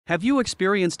Have you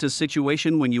experienced a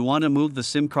situation when you want to move the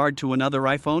SIM card to another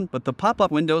iPhone, but the pop-up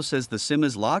window says the SIM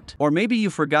is locked? Or maybe you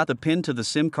forgot the PIN to the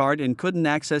SIM card and couldn't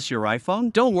access your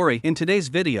iPhone? Don't worry, in today's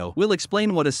video, we'll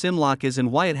explain what a SIM lock is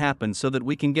and why it happens so that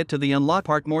we can get to the unlock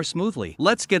part more smoothly.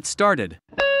 Let's get started.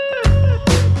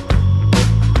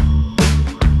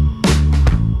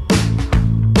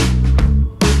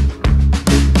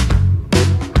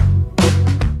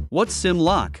 What's SIM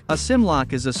lock? A SIM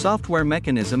lock is a software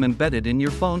mechanism embedded in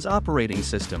your phone's operating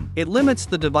system. It limits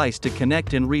the device to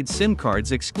connect and read SIM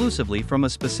cards exclusively from a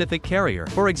specific carrier.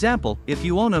 For example, if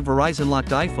you own a Verizon-locked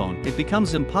iPhone, it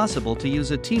becomes impossible to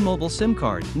use a T-Mobile SIM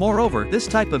card. Moreover, this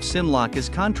type of SIM lock is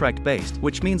contract-based,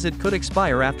 which means it could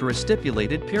expire after a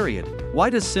stipulated period. Why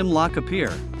does SIM lock appear?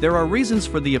 There are reasons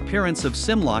for the appearance of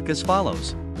SIM lock as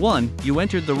follows. 1. You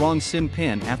entered the wrong SIM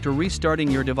PIN after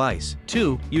restarting your device.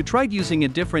 2. You tried using a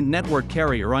different network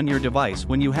carrier on your device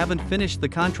when you haven't finished the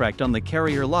contract on the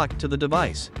carrier locked to the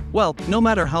device. Well, no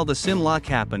matter how the SIM lock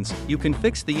happens, you can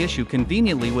fix the issue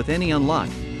conveniently with AnyUnlock,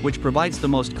 which provides the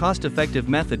most cost-effective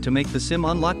method to make the SIM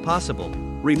unlock possible.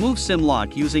 Remove SIM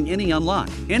lock using AnyUnlock.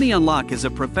 AnyUnlock is a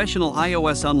professional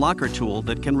iOS unlocker tool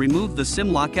that can remove the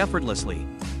SIM lock effortlessly.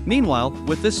 Meanwhile,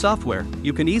 with this software,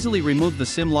 you can easily remove the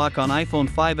SIM lock on iPhone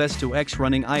 5s to X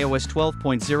running iOS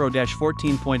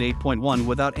 12.0-14.8.1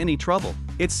 without any trouble.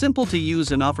 It's simple to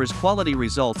use and offers quality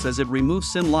results as it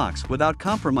removes SIM locks without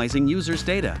compromising users'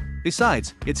 data.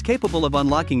 Besides, it's capable of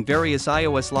unlocking various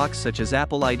iOS locks such as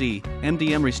Apple ID,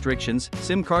 MDM restrictions,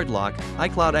 SIM card lock,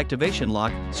 iCloud activation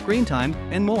lock, screen time,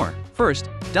 and more. First,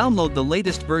 download the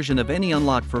latest version of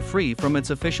AnyUnlock for free from its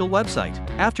official website.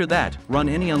 After that, run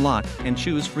AnyUnlock and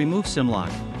choose Remove SIM Lock.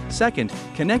 Second,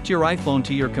 connect your iPhone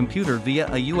to your computer via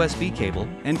a USB cable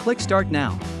and click Start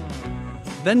Now.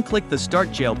 Then click the Start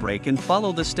Jailbreak and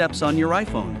follow the steps on your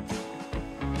iPhone.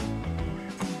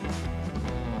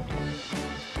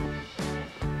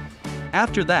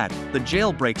 After that, the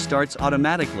jailbreak starts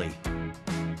automatically.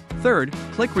 Third,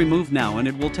 click Remove Now and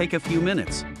it will take a few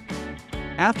minutes.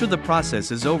 After the process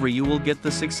is over, you will get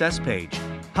the success page.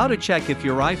 How to check if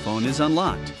your iPhone is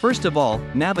unlocked. First of all,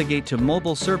 navigate to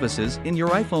Mobile Services in your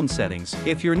iPhone settings.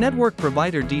 If your network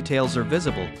provider details are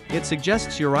visible, it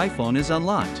suggests your iPhone is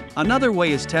unlocked. Another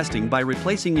way is testing by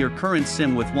replacing your current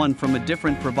SIM with one from a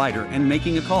different provider and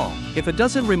making a call. If it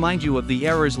doesn't remind you of the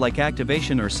errors like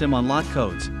activation or SIM unlock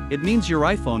codes, it means your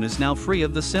iPhone is now free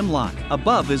of the SIM lock.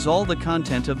 Above is all the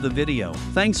content of the video.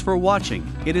 Thanks for watching.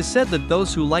 It is said that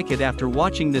those who like it after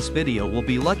watching this video will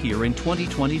be luckier in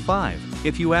 2025.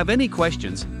 If you have any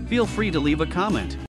questions, feel free to leave a comment.